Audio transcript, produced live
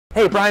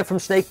Hey, Brian from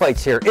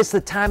SnakeBytes here. It's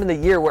the time of the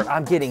year where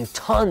I'm getting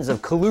tons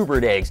of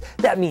colubrid eggs.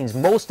 That means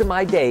most of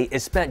my day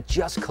is spent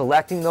just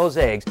collecting those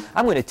eggs.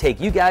 I'm going to take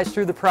you guys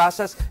through the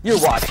process. You're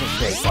watching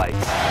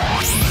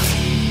SnakeBytes.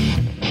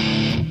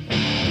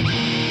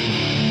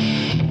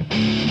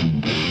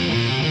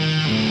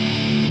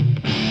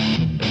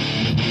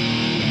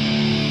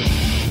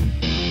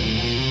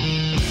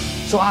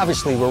 So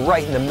obviously we're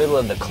right in the middle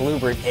of the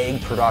colubrid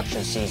egg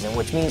production season,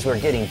 which means we're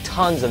getting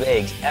tons of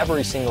eggs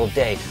every single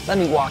day. Let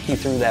me walk you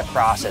through that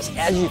process.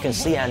 As you can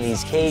see on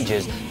these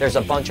cages, there's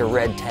a bunch of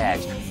red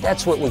tags.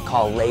 That's what we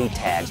call lay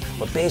tags.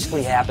 What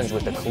basically happens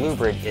with the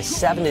colubrid is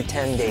 7 to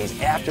 10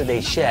 days after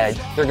they shed,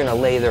 they're going to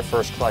lay their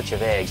first clutch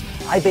of eggs.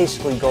 I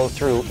basically go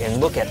through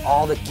and look at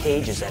all the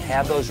cages that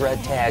have those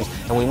red tags,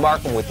 and we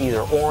mark them with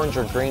either orange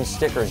or green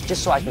stickers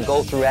just so I can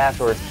go through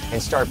afterwards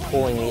and start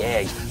pulling the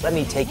eggs. Let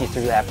me take you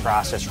through that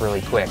process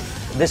really quick.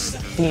 This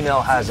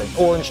female has an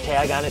orange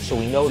tag on it, so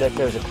we know that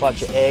there's a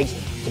clutch of eggs.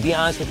 To be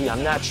honest with you,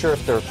 I'm not sure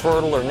if they're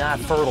fertile or not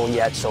fertile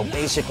yet, so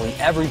basically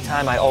every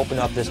time I open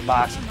up this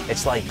box,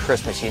 it's like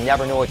Christmas. You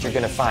never know what you're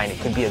going to find. It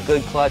could be a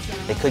good clutch,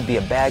 it could be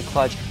a bad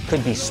clutch,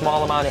 could be a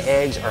small amount of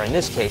eggs, or in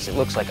this case, it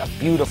looks like a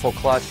beautiful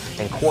clutch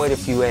and quite a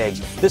few eggs.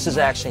 This is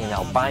actually an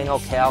albino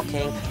Cal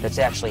King that's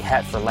actually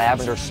het for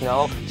lavender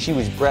snow. She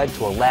was bred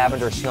to a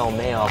lavender snow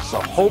male, so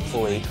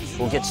hopefully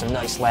we'll get some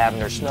nice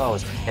lavender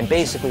snows. And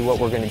basically what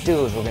we're going to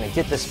do is we're going to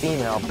get this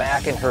female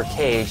back in her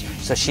cage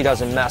so she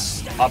doesn't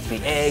mess up the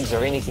eggs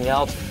or anything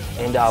else,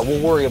 and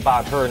we'll worry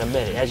about her in a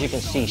minute. As you can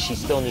see, she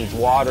still needs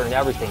water and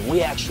everything.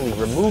 We actually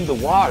remove the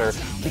water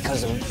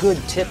because a good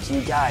tip to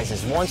you guys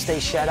is once they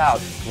shed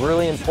out,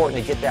 really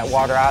important to get that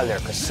water out of there,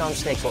 because some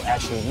snakes will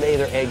actually lay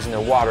their eggs in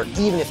their water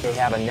even if they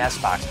have a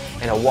nest box,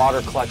 and a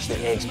water clutch, the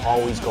eggs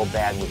always go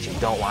bad, which you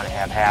don't want to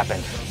have happen.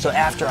 So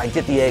after I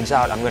get the eggs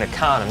out, I'm going to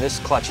count them. This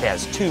clutch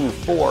has 2,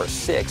 4,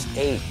 6,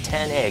 8,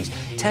 10 eggs.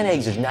 10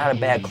 eggs is not a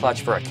bad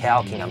clutch for a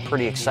Cal King. I'm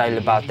pretty excited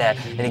about that.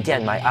 And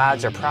again, my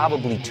odds are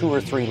probably 2 or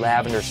 3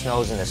 lavender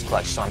snows in this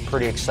clutch, so I'm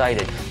pretty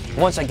excited.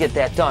 Once I get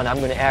that done, I'm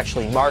going to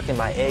actually mark in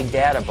my egg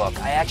data book.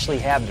 I actually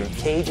have the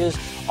cages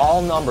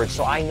all numbered,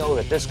 so I know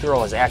that this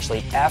girl is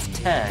actually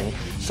F10.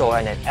 So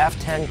in an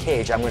F10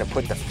 cage, I'm going to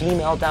put the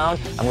female down,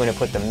 I'm going to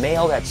put the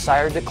male that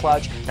sired the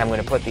clutch, and I'm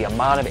going to put the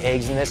amount of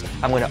eggs in this.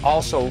 I'm going to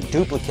also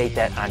duplicate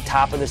that on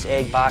top of this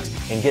egg box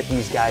and get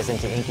these guys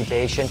into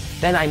incubation.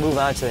 Then I move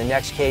on to the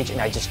next cage, and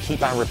I just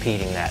keep on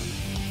repeating that.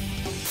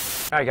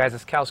 All right, guys,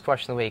 it's Cal's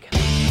Question of the Week.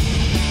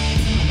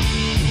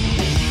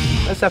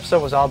 This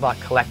episode was all about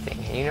collecting.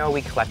 And you know,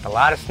 we collect a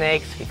lot of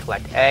snakes, we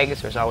collect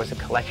eggs, there's always a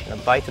collection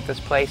of bites at this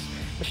place.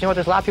 But you know what,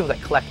 there's a lot of people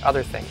that collect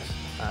other things.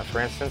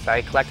 For instance,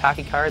 I collect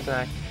hockey cards, and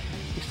I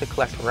used to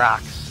collect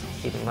rocks,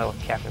 even little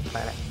Captain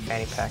Planet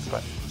fanny pack,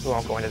 but we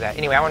won't go into that.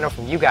 Anyway, I want to know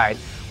from you guys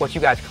what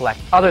you guys collect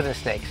other than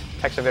snakes.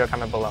 Text or video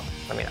comment below.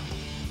 Let me know.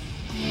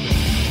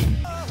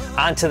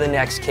 On to the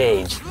next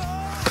cage.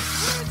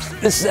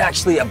 This is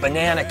actually a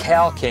banana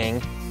Cal King.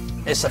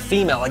 It's a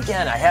female.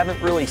 Again, I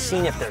haven't really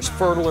seen if there's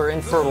fertile or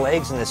infertile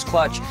eggs in this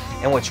clutch,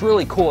 and what's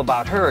really cool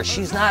about her,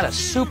 she's not a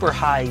super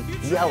high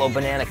yellow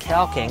banana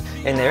Cal King,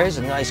 and there is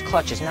a nice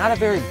clutch. It's not a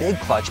very big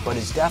clutch, but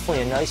it's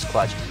definitely a nice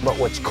clutch. But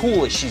what's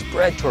cool is she's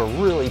bred to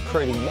a really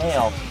pretty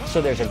male,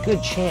 so there's a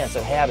good chance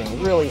of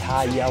having really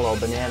high yellow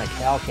banana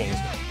Cal Kings.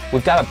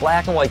 We've got a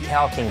black and white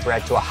Cal King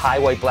bred to a high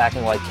white black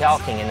and white Cal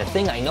King, and the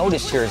thing I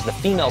noticed here is the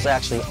female's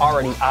actually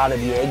already out of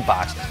the egg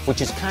box,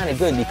 which is kind of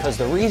good, because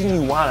the reason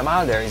you want them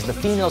out of there is the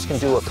females can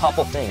do a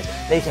couple things.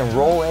 They can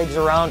roll eggs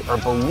around, or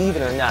believe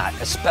it or not,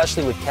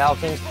 especially with Cal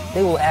Kings,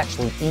 they will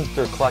actually eat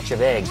their clutch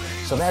of eggs.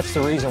 So that's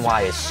the reason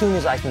why as soon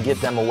as I can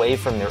get them away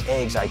from their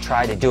eggs, I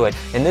try to do it.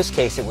 In this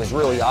case, it was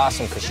really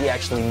awesome because she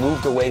actually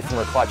moved away from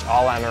her clutch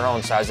all on her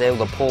own, so I was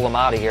able to pull them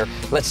out of here.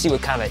 Let's see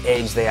what kind of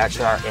eggs they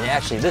actually are. And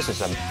actually, this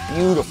is a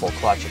beautiful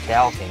clutch of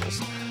Cal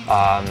Kings.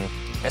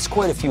 That's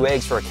quite a few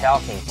eggs for a Cal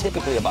King.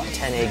 Typically about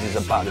 10 eggs is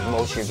about as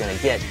most you're going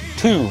to get.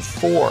 2,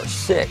 4,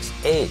 6,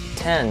 8,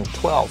 10,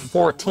 12,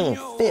 14,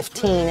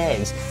 15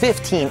 eggs.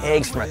 15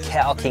 eggs from a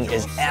Cal King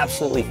is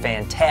absolutely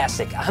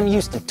fantastic. I'm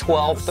used to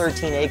 12,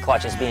 13 egg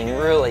clutches being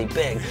really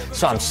big,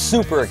 so I'm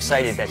super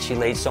excited that she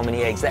laid so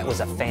many eggs. That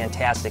was a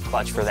fantastic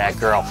clutch for that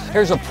girl.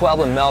 Here's a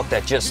Pueblo milk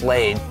that just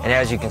laid, and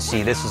as you can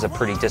see, this is a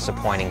pretty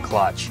disappointing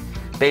clutch.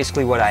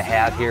 Basically what I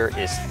have here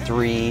is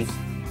 3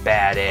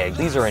 bad eggs.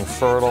 These are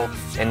infertile,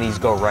 and these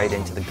go right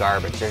into the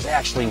garbage. There's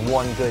actually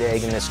 1 good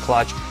egg in this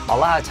clutch. A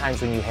lot of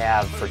times when you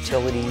have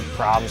fertility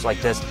problems like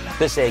this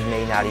egg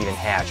may not even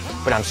hatch,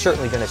 but I'm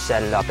certainly going to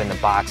set it up in the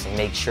box and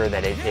make sure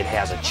that it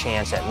has a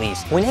chance at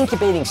least. When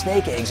incubating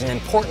snake eggs, an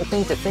important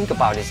thing to think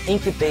about is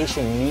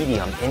incubation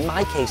medium. In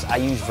my case, I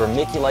use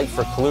vermiculite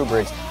for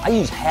colubrids. I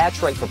use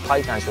hatch-right for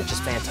pythons, which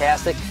is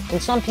fantastic,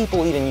 and some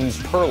people even use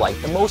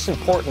perlite. The most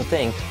important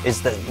thing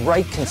is the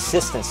right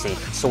consistency.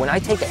 So when I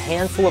take a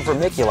handful of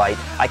vermiculite,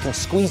 I can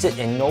squeeze it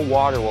and no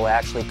water will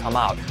actually come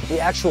out. The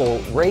actual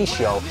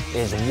ratio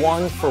is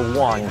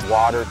 1-for-1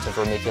 water to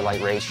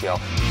vermiculite ratio.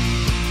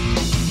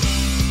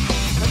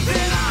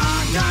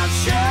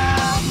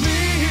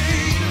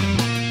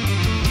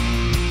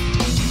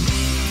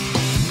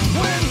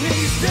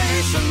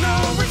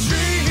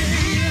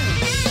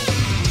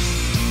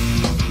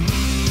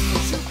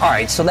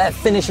 Alright, so that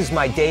finishes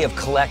my day of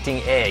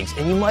collecting eggs.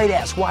 And you might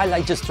ask, why did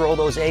I just throw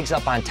those eggs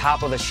up on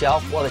top of the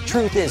shelf? Well, the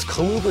truth is,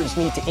 colubrids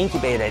need to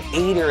incubate at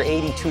 80 or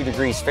 82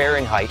 degrees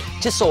Fahrenheit.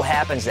 Just so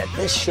happens that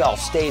this shelf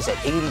stays at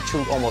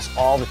 82 almost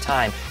all the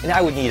time. And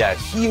I would need a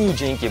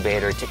huge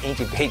incubator to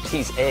incubate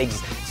these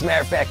eggs. As a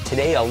matter of fact,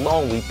 today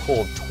alone we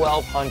pulled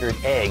 1,200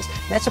 eggs.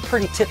 That's a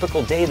pretty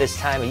typical day this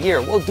time of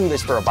year. We'll do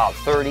this for about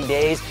 30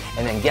 days,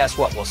 and then guess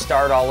what? We'll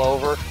start all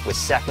over with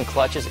second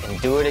clutches and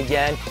do it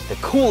again. The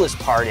coolest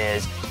part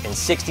is, in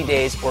 60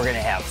 days, we're going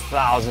to have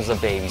thousands of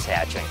babies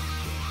hatching.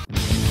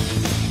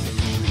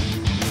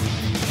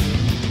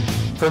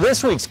 For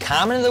this week's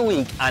Comment of the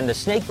Week on the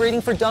Snake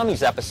Breeding for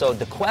Dummies episode,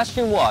 the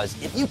question was,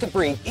 if you could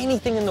breed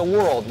anything in the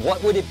world,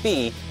 what would it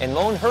be? And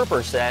Lone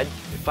Herper said,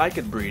 if I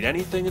could breed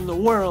anything in the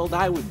world,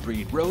 I would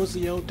breed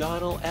Rosie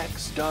O'Donnell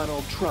x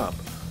Donald Trump.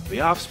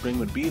 The offspring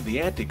would be the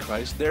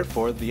Antichrist,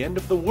 therefore the end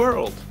of the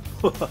world.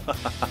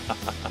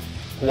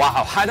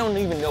 Wow, I don't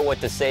even know what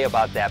to say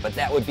about that, but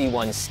that would be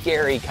one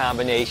scary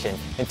combination.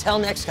 Until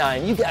next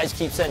time, you guys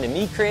keep sending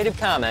me creative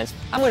comments.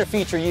 I'm going to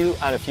feature you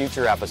on a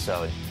future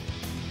episode.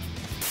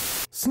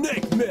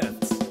 Snake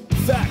myths,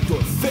 fact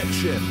or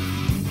fiction?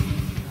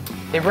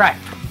 Hey Brian,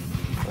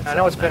 I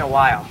know it's been a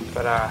while,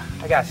 but I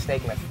got a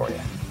snake myth for you.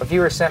 A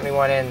viewer sent me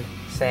one in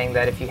saying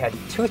that if you had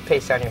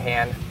toothpaste on your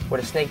hand, would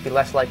a snake be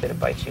less likely to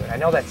bite you? And I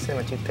know that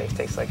cinnamon toothpaste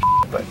tastes like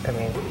shit, but I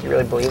mean, do you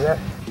really believe that?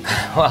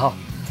 Well,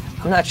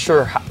 I'm not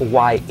sure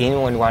why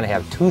anyone would want to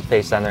have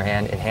toothpaste on their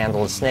hand and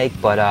handle a snake,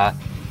 but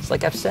it's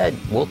like I've said,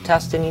 we'll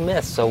test any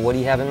myths, so what do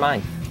you have in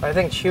mind? I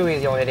think Chewy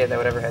is the only idiot that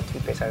would ever have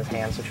toothpaste on his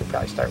hands, so we should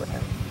probably start with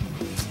him.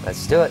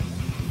 Let's do it.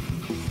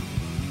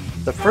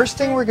 The first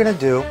thing we're going to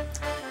do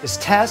is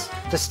test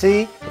to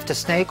see if the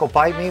snake will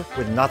bite me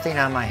with nothing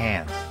on my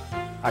hands.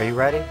 Are you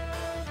ready?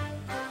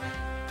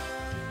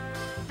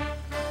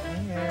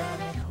 Here, let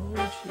me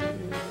hold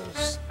you.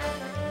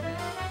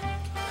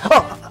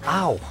 Oh,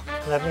 ow!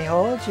 Let me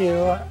hold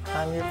you.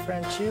 I'm your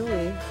friend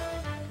Chewy,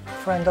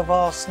 friend of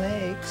all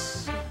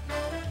snakes.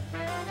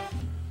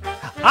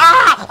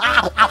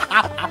 Ah!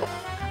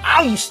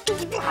 Ow, you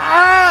stupid!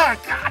 Ah,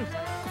 God!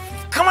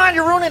 Come on,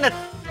 you're ruining the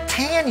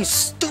tan, you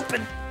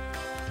stupid!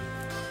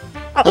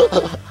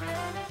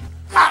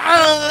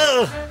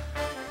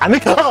 I mean,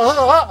 go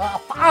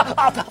on.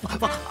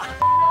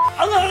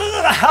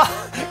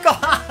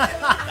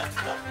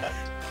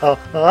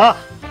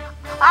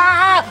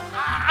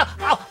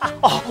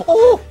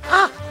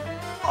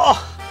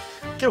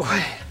 Get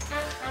away.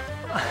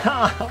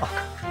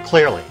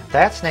 Clearly,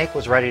 that snake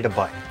was ready to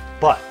bite.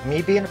 But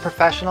me being a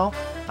professional,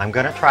 I'm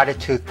going to try the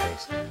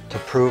toothpaste to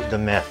prove the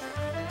myth.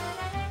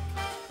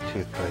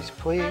 Toothpaste,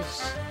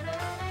 please.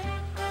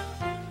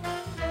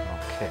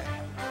 Okay.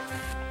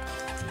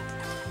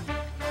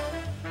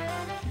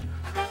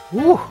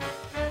 Woo!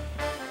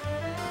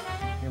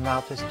 Your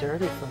mouth is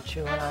dirty from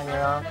chewing on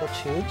your Uncle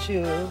Choo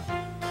Choo.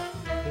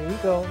 Here you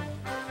go.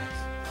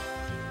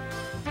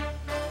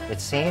 It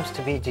seems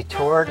to be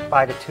detoured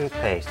by the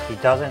toothpaste. He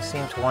doesn't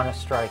seem to want to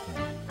strike me.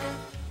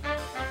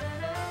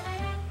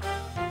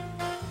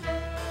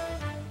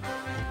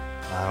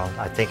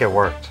 I think it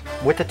worked.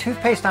 With the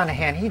toothpaste on the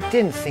hand, he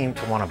didn't seem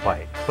to want to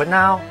bite. But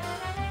now,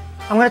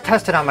 I'm going to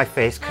test it on my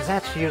face, because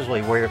that's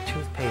usually where your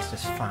toothpaste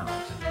is found.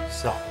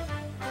 So,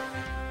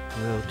 a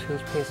little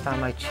toothpaste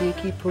on my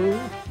cheeky poo.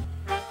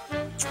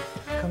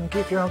 Come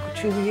give your Uncle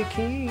Chewy a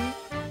key.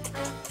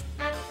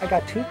 I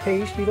got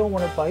toothpaste. You don't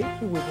want to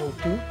bite me with no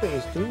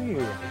toothpaste, do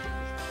you?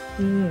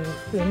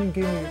 Let me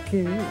give me a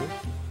kiss.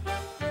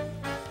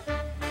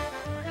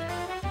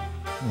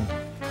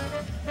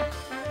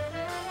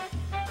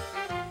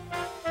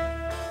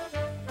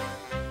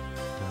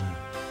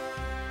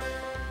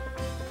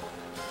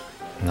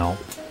 No.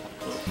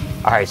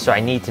 Alright, so I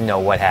need to know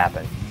what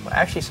happened. Well,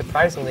 actually,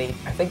 surprisingly,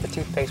 I think the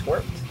toothpaste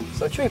worked.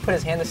 So Chewy put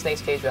his hand in the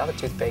snake's cage without the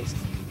toothpaste,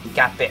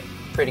 got bit.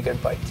 Pretty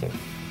good bite, too.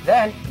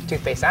 Then, the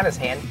toothpaste on his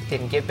hand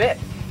didn't get bit.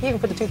 He even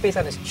put the toothpaste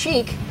on his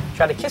cheek,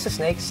 tried to kiss a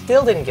snake,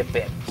 still didn't get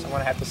bit. So I'm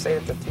going to have to say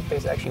that the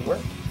toothpaste actually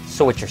worked.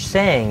 So what you're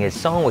saying is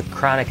someone with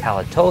chronic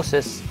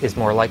halitosis is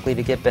more likely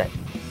to get bit?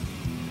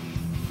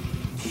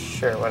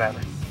 Sure,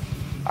 whatever.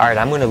 Alright,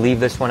 I'm going to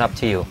leave this one up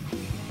to you.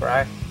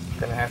 Brian, I'm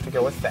going to have to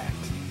go with fact.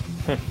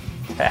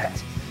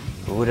 Fact.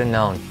 Who would have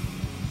known?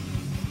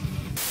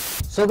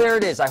 So there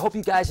it is. I hope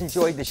you guys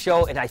enjoyed the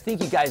show, and I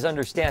think you guys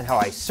understand how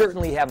I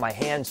certainly have my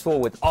hands full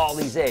with all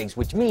these eggs,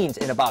 which means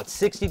in about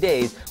 60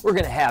 days, we're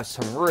going to have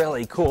some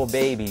really cool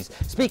babies.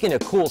 Speaking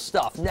of cool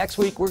stuff, next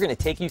week we're going to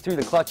take you through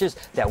the clutches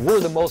that we're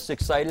the most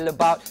excited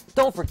about.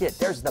 Don't forget,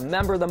 there's the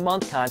Member of the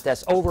Month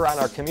contest over on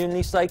our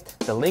community site.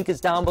 The link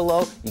is down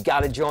below. You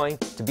got to join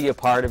to be a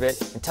part of it.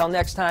 Until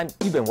next time,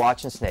 you've been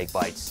watching Snake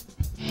Bites.